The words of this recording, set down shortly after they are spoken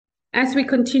As we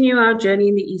continue our journey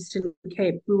in the Eastern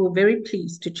Cape, we were very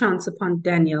pleased to chance upon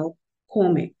Daniel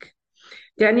Cormick.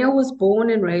 Daniel was born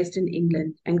and raised in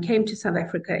England and came to South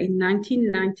Africa in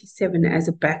 1997 as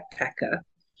a backpacker,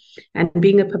 and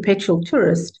being a perpetual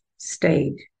tourist,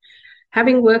 stayed.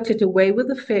 Having worked at Away with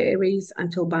the Fairies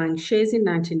until buying shares in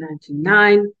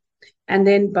 1999 and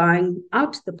then buying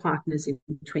out the partners in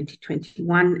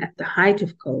 2021 at the height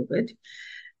of COVID.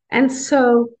 And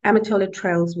so Amatola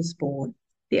Trails was born.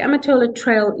 The Amatola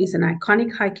Trail is an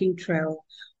iconic hiking trail,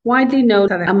 widely known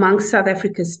amongst South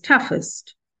Africa's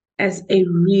toughest as a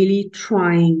really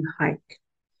trying hike.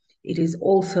 It is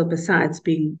also, besides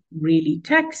being really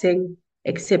taxing,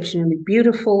 exceptionally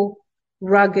beautiful,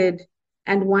 rugged,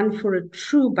 and one for a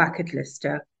true bucket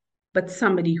lister, but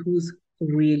somebody who's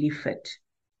really fit.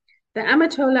 The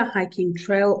Amatola Hiking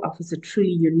Trail offers a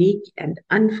truly unique and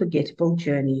unforgettable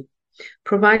journey,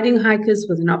 providing hikers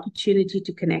with an opportunity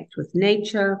to connect with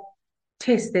nature,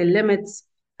 test their limits,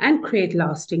 and create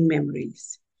lasting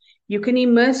memories. You can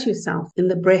immerse yourself in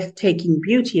the breathtaking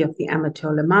beauty of the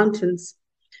Amatola Mountains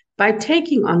by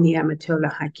taking on the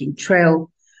Amatola Hiking Trail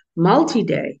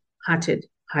multi-day hutted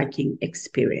hiking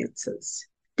experiences.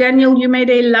 Daniel, you made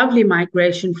a lovely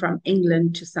migration from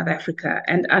England to South Africa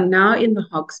and are now in the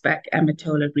Hogsback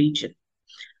Amatola region.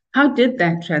 How did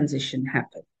that transition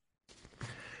happen?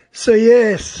 So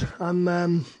yes,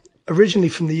 I'm originally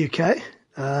from the UK.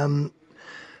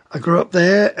 I grew up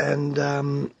there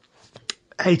and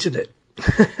hated it.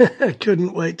 I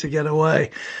couldn't wait to get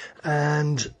away.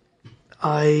 And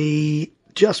I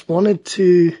just wanted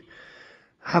to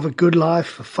have a good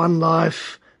life, a fun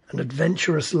life, an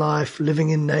adventurous life, living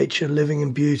in nature, living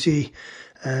in beauty.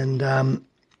 And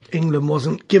England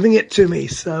wasn't giving it to me.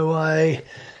 So I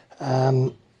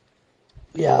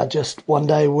just one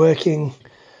day working,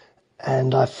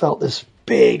 and I felt this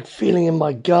big feeling in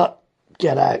my gut,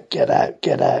 get out, get out,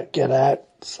 get out, get out.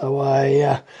 So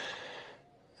I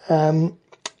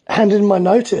handed in my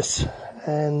notice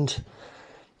and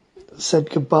said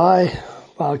goodbye.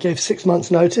 Well, I gave 6 months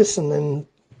notice and then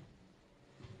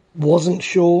wasn't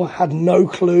sure, had no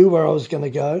clue where I was going to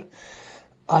go.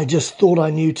 I just thought I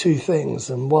knew two things,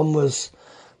 and one was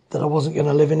that I wasn't going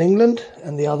to live in England,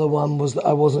 and the other one was that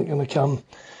I wasn't going to come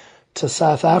to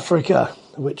South Africa,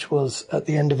 which was at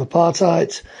the end of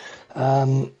apartheid,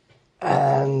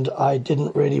 and I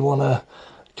didn't really want to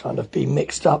kind of be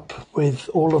mixed up with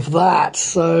all of that.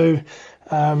 So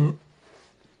I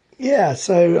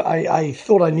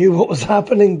thought I knew what was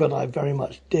happening, but I very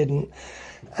much didn't.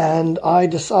 And I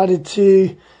decided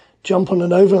to jump on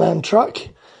an overland truck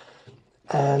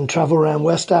and travel around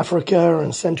West Africa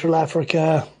and Central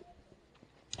Africa,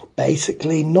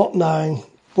 basically not knowing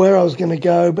where I was going to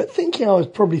go, but thinking I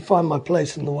would probably find my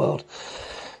place in the world.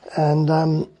 And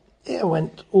I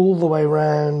went all the way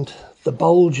around the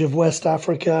bulge of West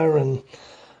Africa, and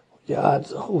I had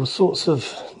all sorts of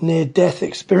near-death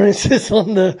experiences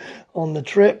on the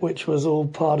trip, which was all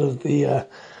part of the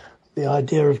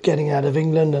idea of getting out of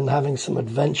England and having some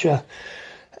adventure.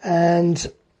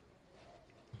 And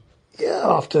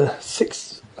after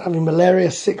having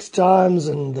malaria 6 times,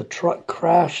 and the truck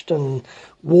crashed, and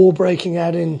war breaking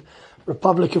out in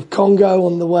Republic of Congo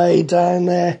on the way down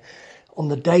there, on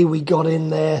the day we got in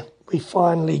there, we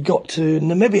finally got to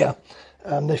Namibia.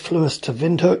 They flew us to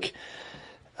Windhoek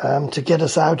to get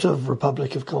us out of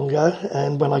Republic of Congo.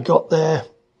 And when I got there,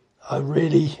 I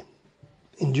really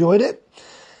enjoyed it.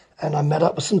 And I met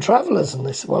up with some travellers, and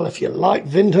they said, well, if you like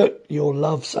Windhoek, you'll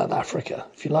love South Africa.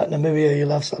 If you like Namibia, you'll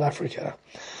love South Africa.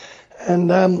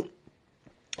 And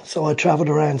so I travelled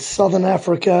around southern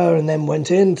Africa and then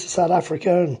went into South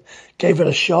Africa and gave it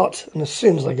a shot. And as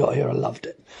soon as I got here, I loved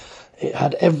it. It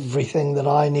had everything that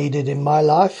I needed in my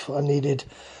life. I needed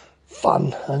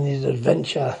fun, I needed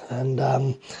adventure, and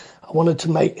I wanted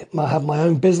to have my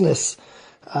own business,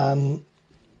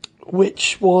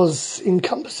 which was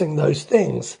encompassing those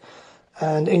things.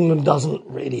 And England doesn't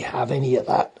really have any of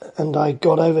that. And I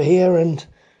got over here and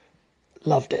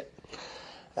loved it.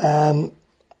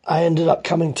 I ended up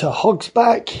coming to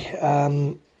Hogsback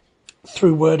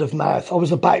through word of mouth. I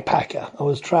was a backpacker. I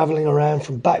was travelling around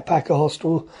from backpacker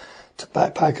hostel to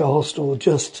backpacker hostel,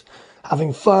 just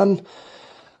having fun.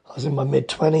 I was in my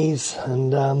mid-20s,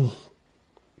 and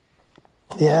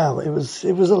it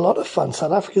was a lot of fun.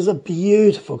 South Africa is a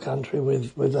beautiful country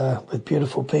with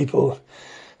beautiful people,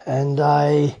 and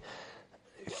I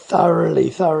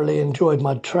thoroughly enjoyed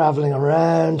my travelling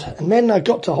around. And then I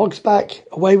got to Hogsback,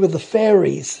 Away with the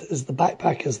Fairies as the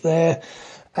backpackers there,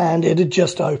 and it had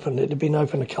just opened. It had been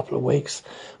open a couple of weeks.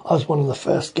 I was one of the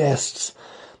first guests,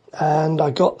 and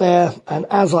I got there, and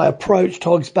as I approached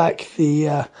Hogsback,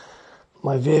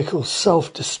 my vehicle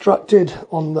self-destructed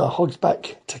on the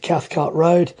Hogsback to Cathcart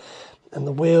Road, and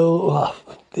the wheel,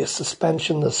 the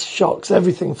suspension, the shocks,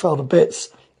 everything fell to bits,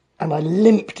 and I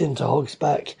limped into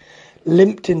Hogsback,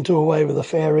 limped into Away with the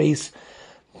Fairies,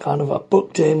 kind of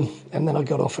booked in, and then I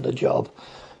got offered a job.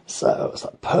 So it was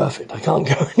like, perfect, I can't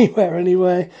go anywhere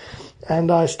anyway.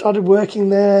 And I started working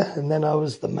there, and then I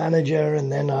was the manager,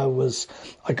 and then I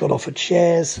got offered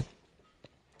shares.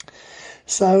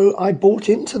 So I bought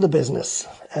into the business,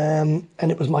 and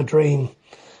it was my dream,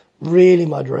 really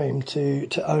my dream,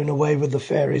 to own Away with the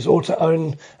Fairies, or to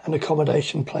own an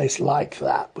accommodation place like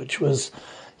that, which was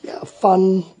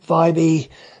fun, vibey,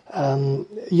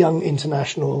 young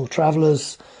international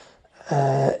travellers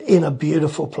in a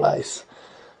beautiful place.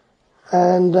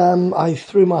 And I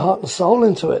threw my heart and soul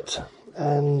into it,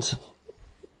 and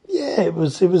it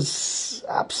was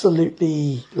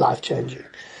absolutely life-changing.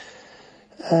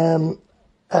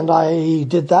 And I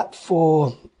did that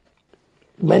for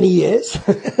many years.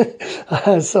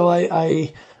 So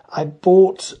I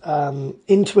bought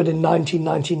into it in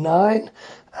 1999,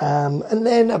 and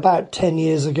then about 10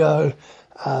 years ago,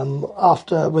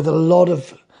 with a lot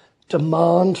of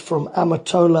demand from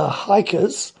Amatola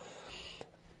hikers,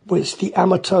 which the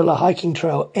Amatola Hiking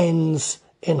Trail ends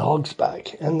in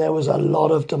Hogsback, and there was a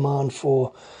lot of demand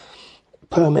for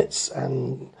permits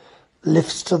and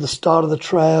lifts to the start of the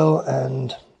trail,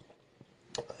 and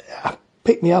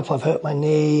pick me up, I've hurt my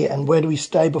knee, and where do we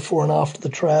stay before and after the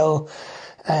trail,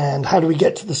 and how do we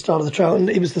get to the start of the trail?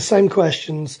 And it was the same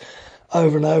questions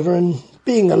over and over, and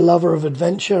being a lover of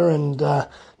adventure and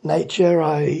nature,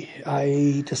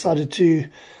 I decided to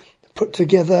put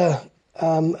together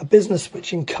a business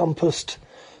which encompassed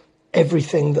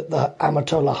everything that the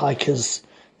Amatola hikers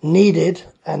needed,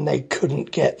 and they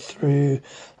couldn't get through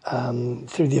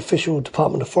the official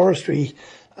Department of Forestry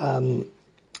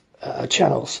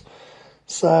channels.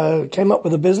 So came up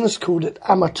with a business, called it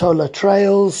Amatola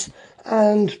Trails,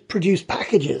 and produced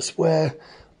packages where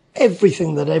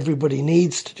everything that everybody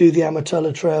needs to do the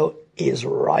Amatola Trail is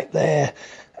right there,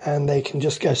 and they can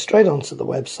just go straight onto the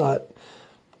website,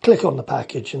 click on the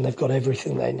package, and they've got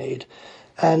everything they need.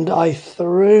 And I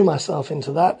threw myself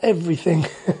into that, everything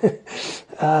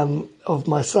of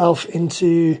myself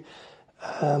into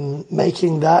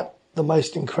making that the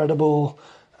most incredible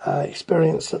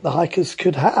experience that the hikers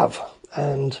could have.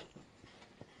 And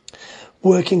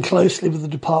working closely with the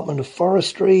Department of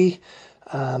Forestry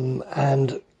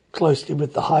and closely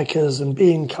with the hikers, and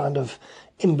being kind of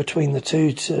in between the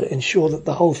two to ensure that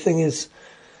the whole thing is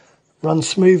run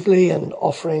smoothly, and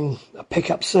offering a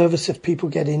pickup service if people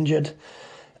get injured.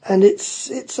 And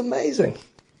it's amazing.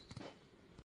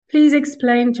 Please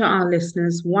explain to our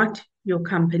listeners what your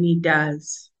company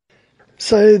does.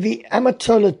 So the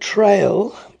Amatola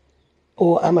Trail,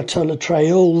 or Amatola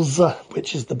Trails,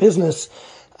 which is the business,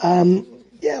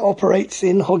 operates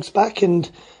in Hogsback, and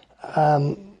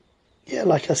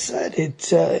like I said,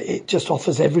 it just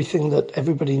offers everything that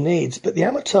everybody needs. But the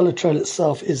Amatola Trail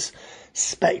itself is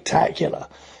spectacular.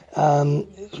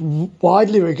 It's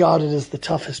widely regarded as the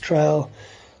toughest trail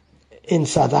in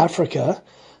South Africa,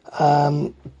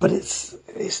 but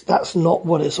that's not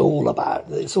what it's all about.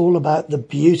 It's all about the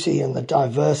beauty and the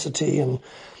diversity and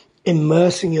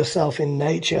immersing yourself in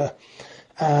nature,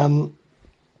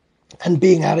 and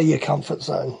being out of your comfort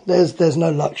zone. There's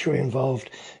no luxury involved.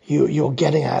 You're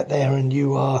getting out there, and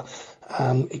you are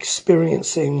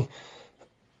experiencing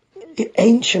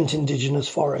ancient indigenous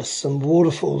forests and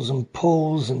waterfalls and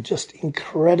pools and just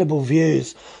incredible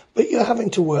views, but you're having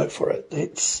to work for it.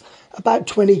 It's about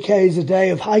 20 k's a day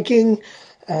of hiking,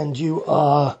 and you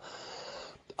are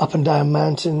up and down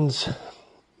mountains.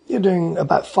 You're doing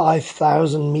about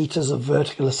 5,000 meters of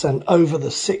vertical ascent over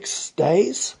the 6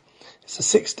 days. It's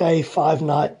a 6-day,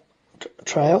 5-night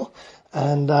trail,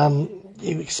 and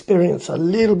you experience a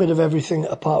little bit of everything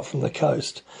apart from the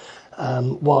coast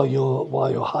while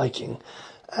you're hiking.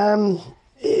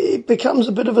 It becomes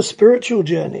a bit of a spiritual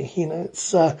journey.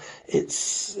 It's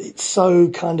so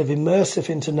kind of immersive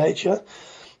into nature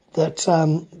that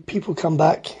people come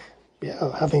back,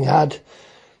 having had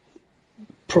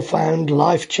profound,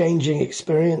 life-changing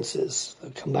experiences. They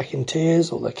come back in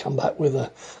tears, or they come back with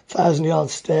a 1,000-yard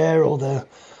stare, or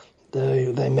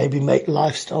they maybe make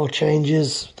lifestyle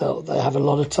changes. They have a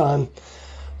lot of time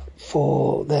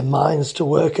for their minds to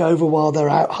work over while they're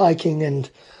out hiking, and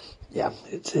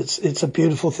it's a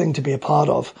beautiful thing to be a part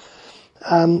of.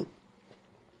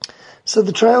 So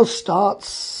the trail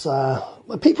starts,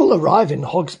 people arrive in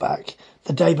Hogsback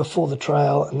the day before the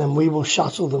trail, and then we will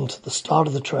shuttle them to the start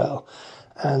of the trail,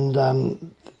 and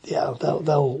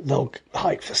they'll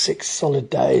hike for 6 solid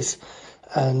days,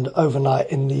 and overnight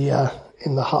in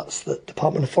in the huts that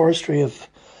Department of Forestry have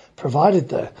provided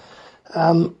there.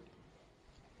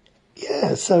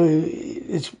 So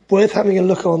it's worth having a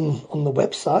look on the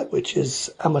website, which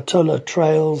is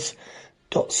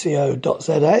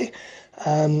amatolatrails.co.za.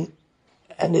 And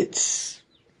it's,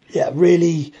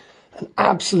 really an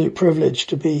absolute privilege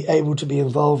to be able to be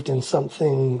involved in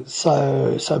something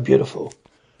so beautiful.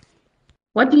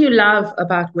 What do you love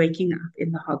about waking up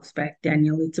in the Hogsback,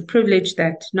 Daniel? It's a privilege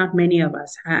that not many of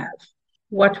us have.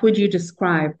 What would you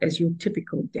describe as your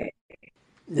typical day?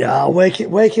 Yeah,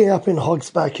 waking up in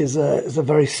Hogsback is a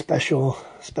very special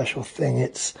thing.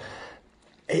 It's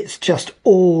just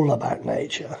all about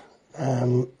nature,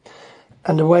 and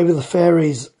away with the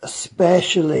fairies,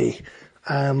 especially.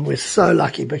 We're so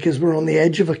lucky because we're on the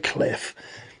edge of a cliff,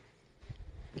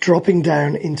 dropping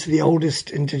down into the oldest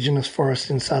indigenous forest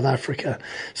in South Africa.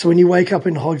 So when you wake up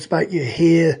in Hogsback, you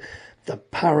hear the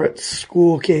parrots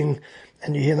squawking,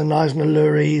 and you hear the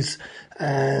Naisnaluris,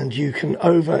 and you can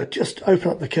just open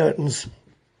up the curtains,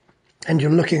 and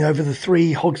you're looking over the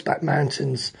 3 Hogsback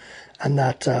Mountains and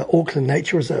that Auckland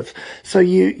Nature Reserve. So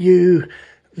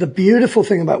the beautiful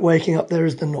thing about waking up there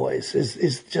is the noise,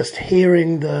 is just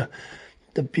hearing the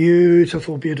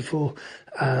beautiful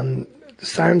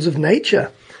sounds of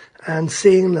nature, and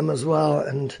seeing them as well,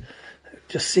 and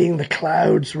just seeing the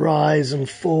clouds rise and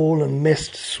fall and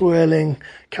mist swirling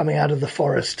coming out of the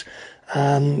forest.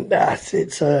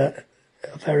 It's a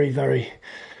very, very,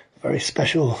 very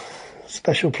special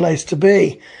place to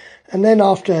be. And then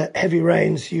after heavy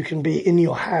rains, you can be in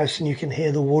your house and you can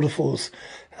hear the waterfalls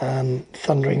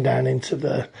thundering down into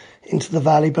the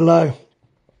valley below.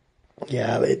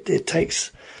 Yeah, it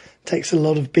takes a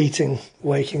lot of beating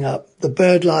waking up. The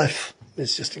bird life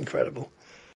is just incredible.